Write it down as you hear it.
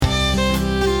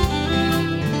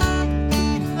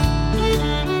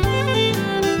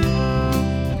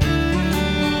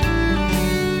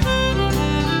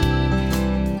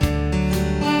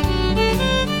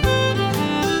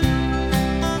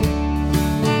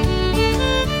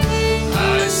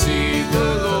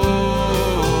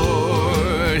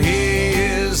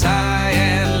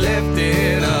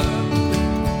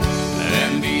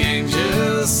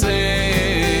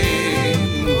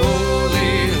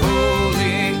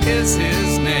is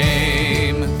his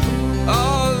name.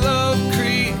 All of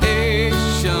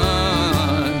creation,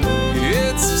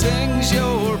 it sings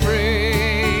your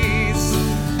praise.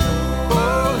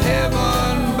 Oh,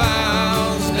 heaven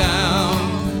bows down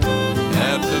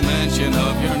at the mention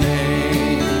of your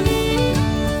name.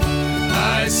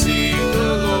 I see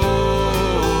the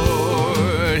Lord,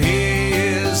 he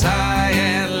is high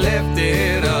and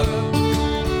lifted up,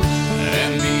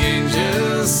 and the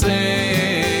angels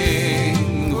sing,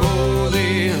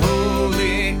 holy,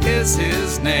 holy is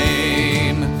his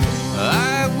name.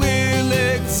 I will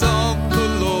exalt the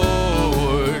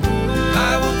Lord,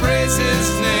 I will praise his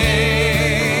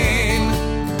name.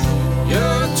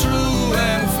 You're true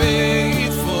and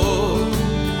faithful,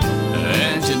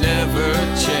 and you never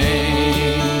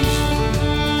change.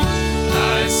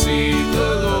 I see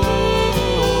the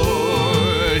Lord,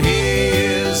 he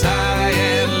is high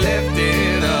and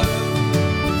lifted up,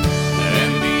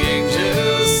 and the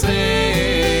angels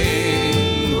sing,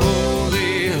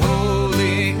 holy,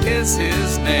 holy is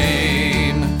his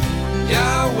name.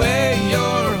 Yahweh,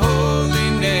 your holy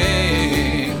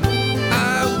name,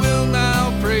 I will now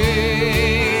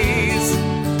praise.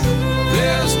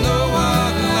 There's no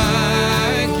one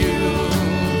like you,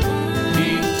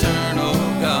 eternal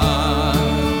God.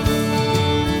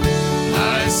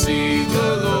 I see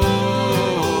the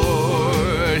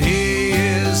Lord, he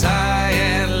is high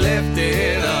and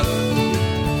lifted up,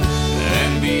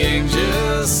 and the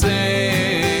angels sing.